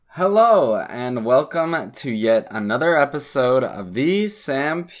Hello, and welcome to yet another episode of the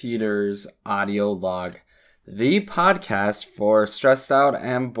Sam Peters audio log, the podcast for stressed out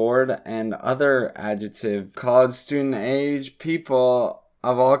and bored and other adjective college student age people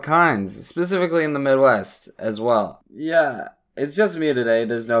of all kinds, specifically in the Midwest as well. Yeah, it's just me today,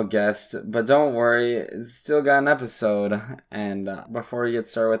 there's no guest, but don't worry, it's still got an episode. And before we get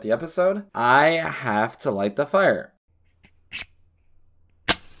started with the episode, I have to light the fire.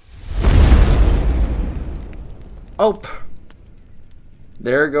 Oh,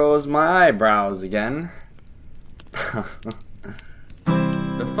 there goes my eyebrows again. The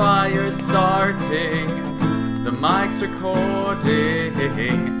fire's starting, the mic's recording.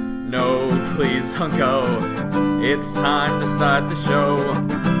 No, please don't go. It's time to start the show.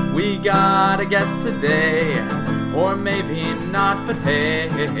 We got a guest today, or maybe not, but hey,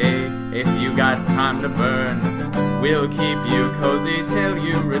 if you got time to burn, we'll keep you cozy till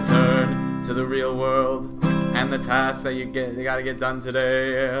you return to the real world and the task that you gotta get done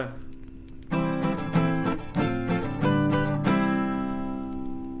today.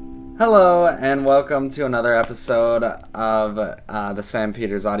 Hello, and welcome to another episode of the Sam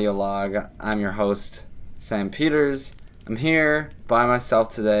Peters audio log. I'm your host, Sam Peters. I'm here by myself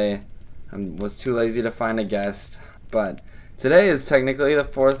today. I was too lazy to find a guest, but today is technically the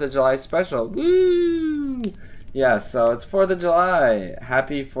 4th of July special. Woo! Yeah, so it's 4th of July.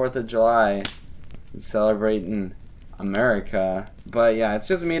 Happy 4th of July. Celebrating America. But yeah, it's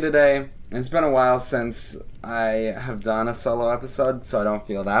just me today. It's been a while since I have done a solo episode, so I don't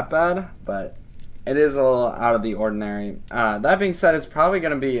feel that bad, but it is a little out of the ordinary. That being said, it's probably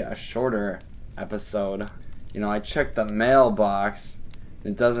going to be a shorter episode. You know, I checked the mailbox.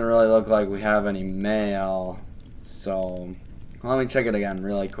 It doesn't really look like we have any mail, so let me check it again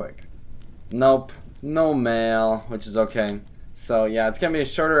really quick. Nope, no mail, which is okay. So yeah, it's going to be a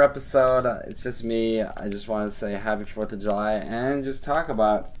shorter episode. It's just me. I just want to say happy 4th of July and just talk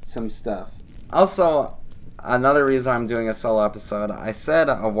about some stuff. Also, another reason I'm doing a solo episode, I said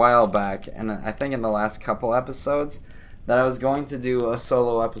a while back, and I think in the last couple episodes, that I was going to do a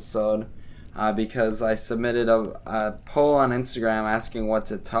solo episode because I submitted a poll on Instagram asking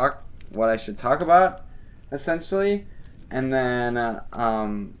what I should talk about, essentially. And then,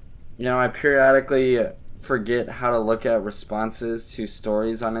 I periodically forget how to look at responses to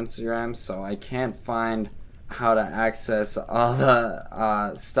stories on Instagram, so I can't find how to access all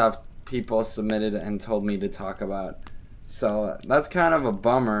the stuff people submitted and told me to talk about. So that's kind of a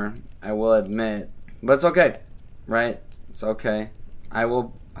bummer, I will admit, but it's okay, right? It's okay. I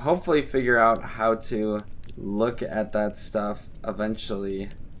will hopefully figure out how to look at that stuff eventually,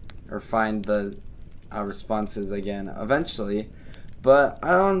 or find the responses again eventually, but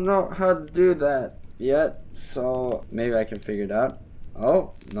I don't know how to do that yet, so maybe I can figure it out.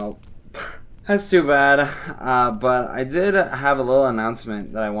 Oh, no. That's too bad. But I did have a little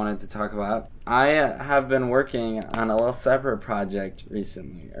announcement that I wanted to talk about. I have been working on a little separate project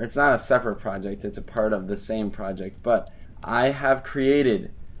recently. Or it's not a separate project, it's a part of the same project. But I have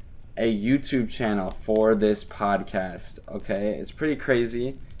created a YouTube channel for this podcast, okay? It's pretty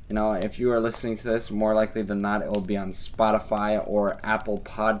crazy. You know, if you are listening to this, more likely than not, it will be on Spotify or Apple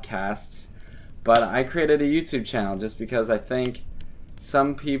Podcasts. But I created a YouTube channel just because I think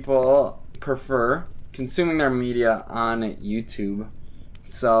some people prefer consuming their media on YouTube.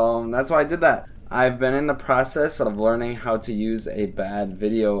 So that's why I did that. I've been in the process of learning how to use a bad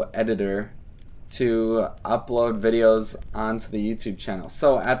video editor to upload videos onto the YouTube channel.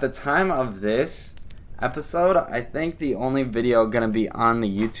 So at the time of this episode, I think the only video going to be on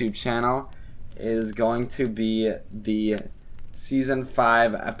the YouTube channel is going to be the Season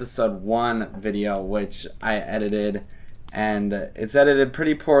 5, Episode 1 video, which I edited, and it's edited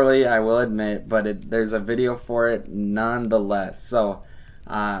pretty poorly, I will admit, but there's a video for it nonetheless. So,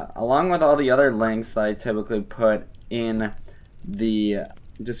 along with all the other links that I typically put in the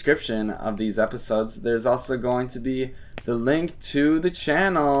description of these episodes, there's also going to be the link to the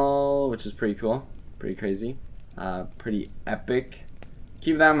channel, which is pretty cool, pretty crazy, pretty epic.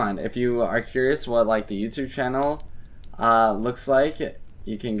 Keep that in mind. If you are curious what like the YouTube channel looks like,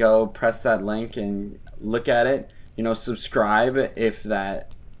 you can go press that link and look at it. You know, subscribe if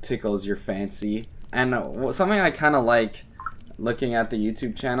that tickles your fancy. And something I kind of like looking at the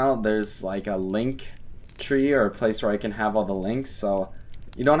YouTube channel, there's like a link tree or a place where I can have all the links, so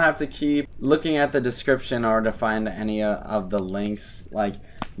you don't have to keep looking at the description or to find any of the links. Like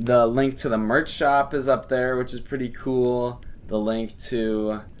the link to the merch shop is up there, which is pretty cool. The link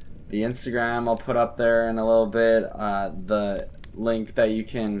to the Instagram I'll put up there in a little bit. The link that you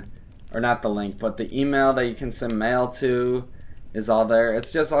can, or not the link, but the email that you can send mail to is all there.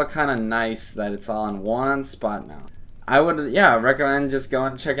 It's just all kind of nice that it's all in one spot now. I would, recommend just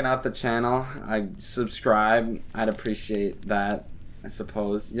going and checking out the channel. Subscribe. I'd appreciate that, I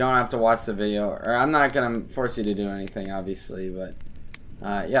suppose. You don't have to watch the video, or I'm not going to force you to do anything, obviously, but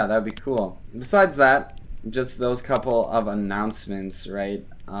yeah, that would be cool. Besides that, just those couple of announcements, right?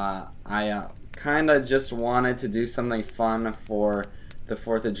 I kind of just wanted to do something fun for the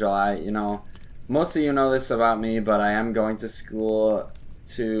 4th of July. You know, most of you know this about me, but I am going to school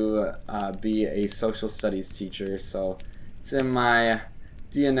to be a social studies teacher, so it's in my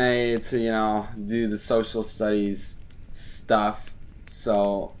DNA to, you know, do the social studies stuff.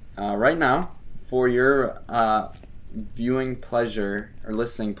 So right now, for your viewing pleasure, or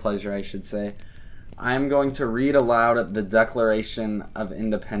listening pleasure I should say, I'm going to read aloud the Declaration of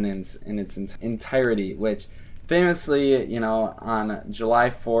Independence in its entirety, which famously, you know, on July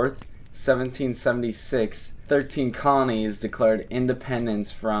 4th, 1776, 13 colonies declared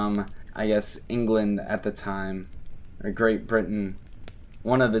independence from, I guess, England at the time, or Great Britain,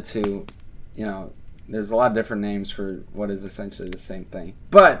 one of the two. You know, there's a lot of different names for what is essentially the same thing.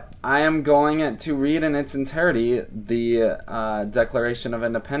 But I am going to read in its entirety the Declaration of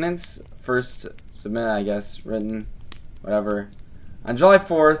Independence, first submitted, I guess, written, whatever, on July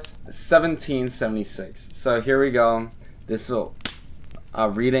 4th, 1776. So here we go. This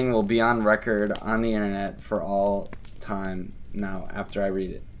reading will be on record on the internet for all time now after I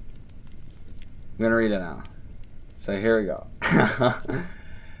read it. I'm going to read it now. So here we go.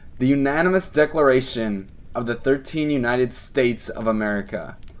 The unanimous declaration of the 13 United States of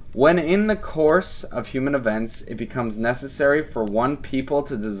America. When in the course of human events it becomes necessary for one people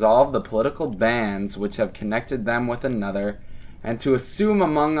to dissolve the political bands which have connected them with another, and to assume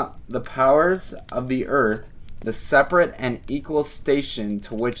among the powers of the earth the separate and equal station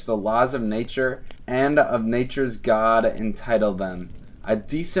to which the laws of nature and of nature's God entitle them, a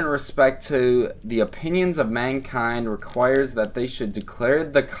decent respect to the opinions of mankind requires that they should declare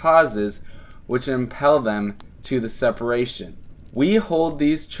the causes which impel them to the separation. We hold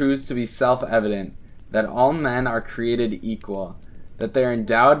these truths to be self-evident, that all men are created equal, that they are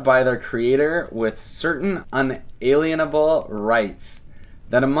endowed by their Creator with certain unalienable rights,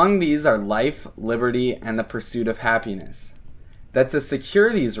 that among these are life, liberty, and the pursuit of happiness, that to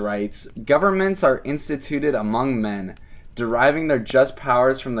secure these rights, governments are instituted among men, deriving their just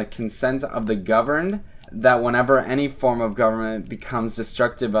powers from the consent of the governed, that whenever any form of government becomes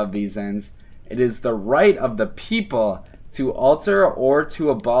destructive of these ends, it is the right of the people to alter or to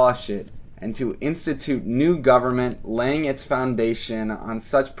abolish it, and to institute new government, laying its foundation on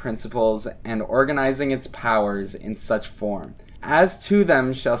such principles and organizing its powers in such form as to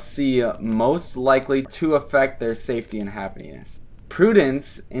them shall see most likely to affect their safety and happiness.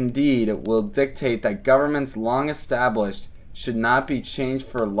 Prudence, indeed, will dictate that governments long established should not be changed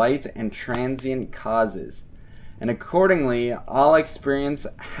for light and transient causes, and accordingly all experience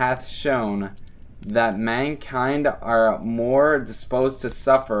hath shown that mankind are more disposed to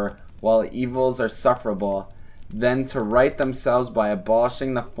suffer while evils are sufferable than to right themselves by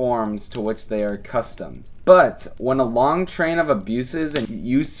abolishing the forms to which they are accustomed. But when a long train of abuses and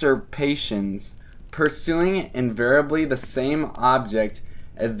usurpations, pursuing invariably the same object,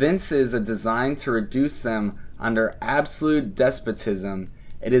 evinces a design to reduce them under absolute despotism,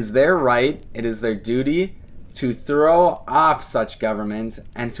 it is their right, it is their duty, to throw off such government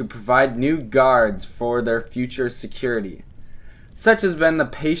and to provide new guards for their future security. Such has been the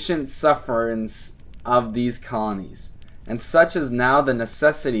patient sufferance of these colonies, and such is now the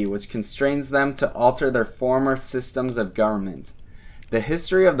necessity which constrains them to alter their former systems of government. The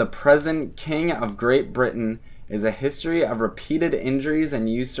history of the present King of Great Britain is a history of repeated injuries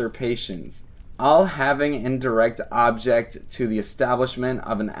and usurpations, all having in direct object to the establishment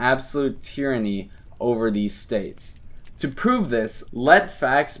of an absolute tyranny over these states. To prove this, let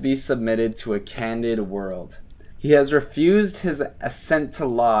facts be submitted to a candid world. He has refused his assent to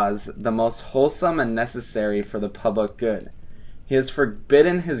laws the most wholesome and necessary for the public good. He has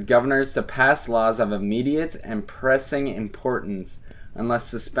forbidden his governors to pass laws of immediate and pressing importance, unless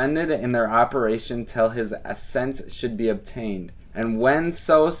suspended in their operation till his assent should be obtained. And when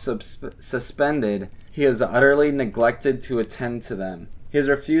so suspended, he has utterly neglected to attend to them. He has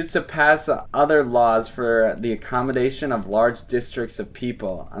refused to pass other laws for the accommodation of large districts of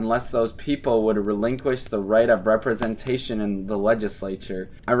people, unless those people would relinquish the right of representation in the legislature,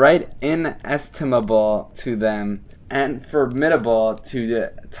 a right inestimable to them and formidable to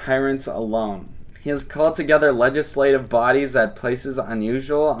the tyrants alone. He has called together legislative bodies at places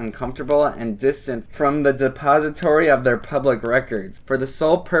unusual, uncomfortable, and distant from the depository of their public records, for the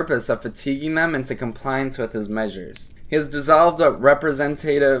sole purpose of fatiguing them into compliance with his measures. He has dissolved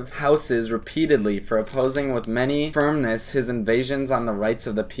representative houses repeatedly for opposing with many firmness his invasions on the rights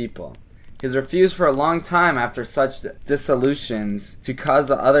of the people. He has refused for a long time after such dissolutions to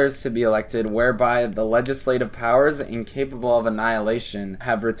cause others to be elected, whereby the legislative powers, incapable of annihilation,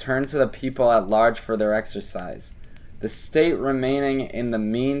 have returned to the people at large for their exercise, the state remaining in the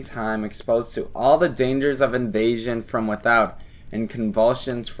meantime exposed to all the dangers of invasion from without and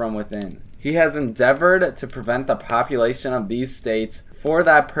convulsions from within. He has endeavored to prevent the population of these states, for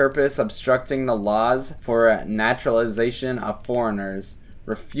that purpose obstructing the laws for naturalization of foreigners,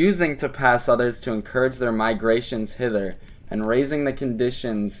 refusing to pass others to encourage their migrations hither, and raising the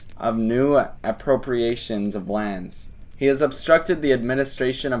conditions of new appropriations of lands. He has obstructed the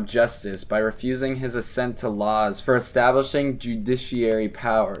administration of justice by refusing his assent to laws for establishing judiciary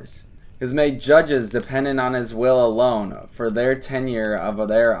powers. He has made judges dependent on his will alone for their tenure of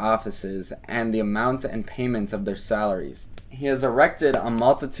their offices and the amount and payment of their salaries. He has erected a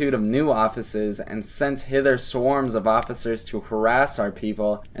multitude of new offices and sent hither swarms of officers to harass our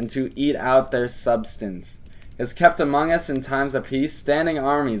people and to eat out their substance. He has kept among us in times of peace standing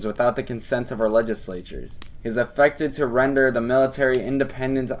armies without the consent of our legislatures. He has affected to render the military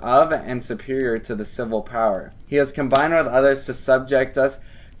independent of and superior to the civil power. He has combined with others to subject us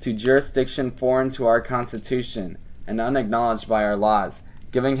to jurisdiction foreign to our constitution and unacknowledged by our laws,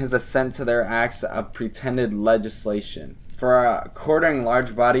 giving his assent to their acts of pretended legislation, for quartering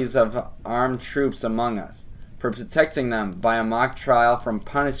large bodies of armed troops among us, for protecting them by a mock trial from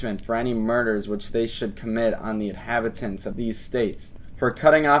punishment for any murders which they should commit on the inhabitants of these states, for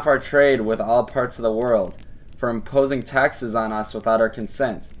cutting off our trade with all parts of the world, for imposing taxes on us without our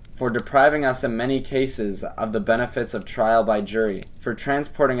consent, for depriving us in many cases of the benefits of trial by jury, for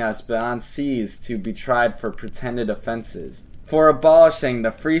transporting us beyond seas to be tried for pretended offenses, for abolishing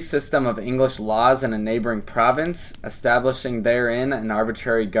the free system of English laws in a neighboring province, establishing therein an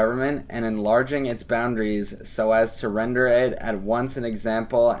arbitrary government, and enlarging its boundaries so as to render it at once an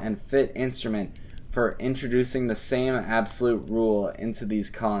example and fit instrument for introducing the same absolute rule into these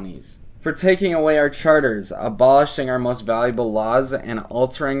colonies, for taking away our charters, abolishing our most valuable laws, and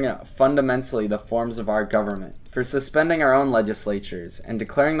altering fundamentally the forms of our government, for suspending our own legislatures, and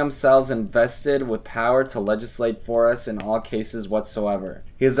declaring themselves invested with power to legislate for us in all cases whatsoever.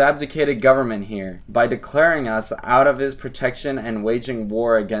 He has abdicated government here, by declaring us out of his protection and waging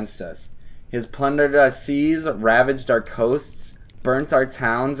war against us. He has plundered our seas, ravaged our coasts, burnt our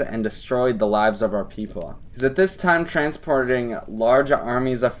towns, and destroyed the lives of our people. He is at this time transporting large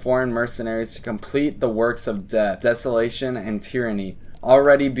armies of foreign mercenaries to complete the works of death, desolation, and tyranny,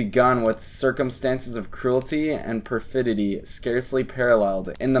 already begun with circumstances of cruelty and perfidy scarcely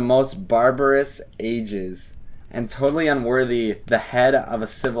paralleled in the most barbarous ages, and totally unworthy the head of a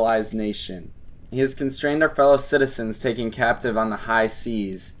civilized nation. He has constrained our fellow citizens taken captive on the high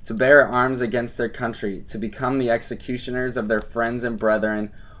seas, to bear arms against their country, to become the executioners of their friends and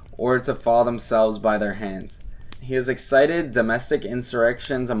brethren, or to fall themselves by their hands. He has excited domestic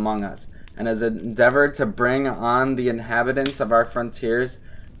insurrections among us, and has endeavored to bring on the inhabitants of our frontiers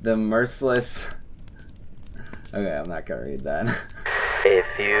the merciless... Okay, I'm not gonna read that. A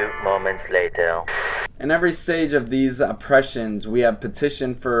few moments later. In every stage of these oppressions, we have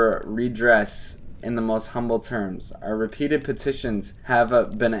petitioned for redress in the most humble terms. Our repeated petitions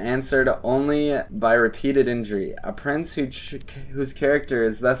have been answered only by repeated injury. A prince whose character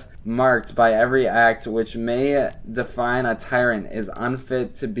is thus marked by every act which may define a tyrant is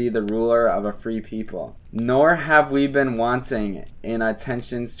unfit to be the ruler of a free people. Nor have we been wanting in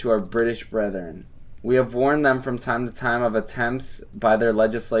attentions to our British brethren. We have warned them from time to time of attempts by their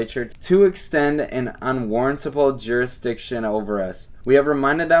legislature to extend an unwarrantable jurisdiction over us. We have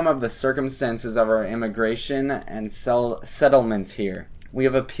reminded them of the circumstances of our immigration and settlement here. We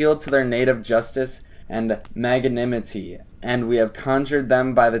have appealed to their native justice and magnanimity, and we have conjured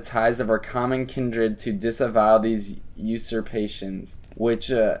them by the ties of our common kindred to disavow these usurpations,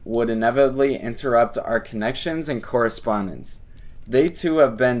 which would inevitably interrupt our connections and correspondence. They too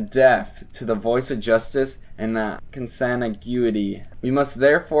have been deaf to the voice of justice and consanguinity. We must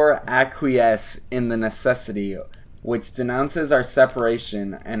therefore acquiesce in the necessity which denounces our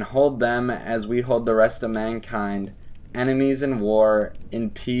separation, and hold them as we hold the rest of mankind, enemies in war, in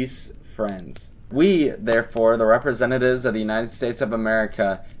peace, friends. We, therefore, the representatives of the United States of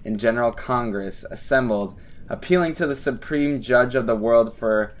America in General Congress, assembled, appealing to the Supreme Judge of the world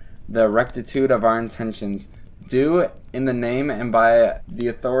for the rectitude of our intentions, do, in the name and by the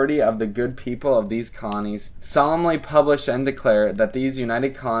authority of the good people of these colonies, solemnly publish and declare that these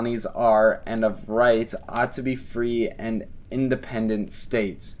united colonies are, and of right, ought to be free and independent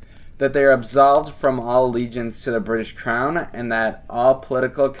states, that they are absolved from all allegiance to the British Crown, and that all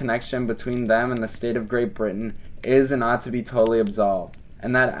political connection between them and the state of Great Britain is and ought to be totally absolved,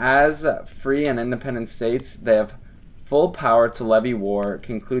 and that as free and independent states they have full power to levy war,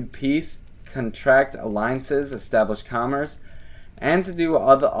 conclude peace, contract alliances, establish commerce, and to do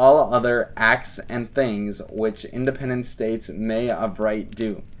all other acts and things which independent states may of right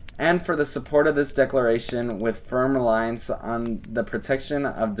do. And for the support of this declaration, with firm reliance on the protection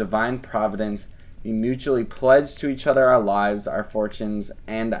of divine providence, we mutually pledge to each other our lives, our fortunes,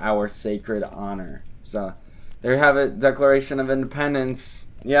 and our sacred honor. So, there you have it, Declaration of Independence.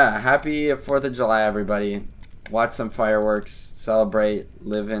 Yeah, happy 4th of July, everybody. Watch some fireworks, celebrate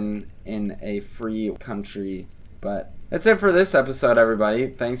living in a free country. But that's it for this episode, everybody.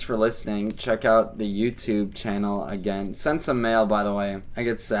 Thanks for listening. Check out the YouTube channel again. Send some mail, by the way. I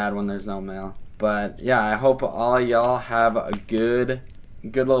get sad when there's no mail. But yeah, I hope all of y'all have a good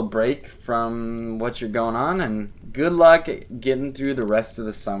little break from what you're going on, and good luck getting through the rest of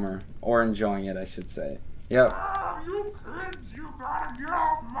the summer, or enjoying it, I should say. Yep. Oh, you kids, you gotta get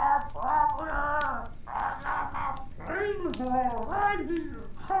off my property! I got my flamethrower right here.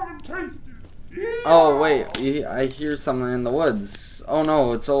 Come and taste it. Yeah. Oh, wait, I hear something in the woods. Oh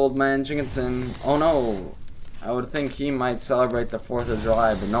no, it's Old Man Jenkinson. Oh no. I would think he might celebrate the 4th of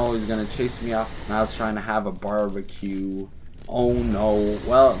July, but no, he's gonna chase me off. And I was trying to have a barbecue. Oh no.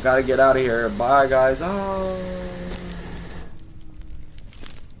 Well, gotta get out of here. Bye, guys. Oh.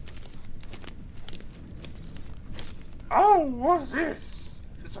 Oh, what's this?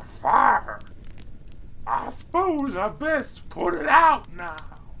 It's a fire. I suppose I best put it out now.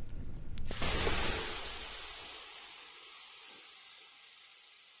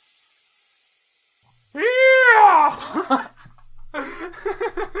 Yeah!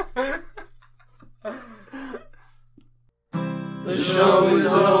 The show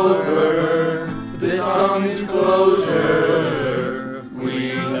is over, this song is closure.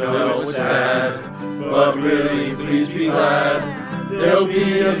 We know it's sad, but really please be glad. There'll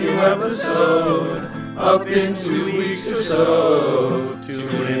be a new episode up in 2 weeks or so.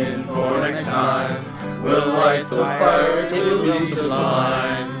 Tune in for next time. We'll light the fire, it'll be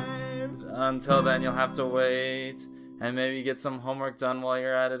sublime. Until then, you'll have to wait and maybe get some homework done while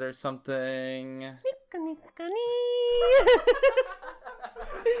you're at it or something. All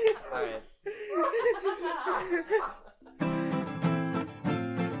right.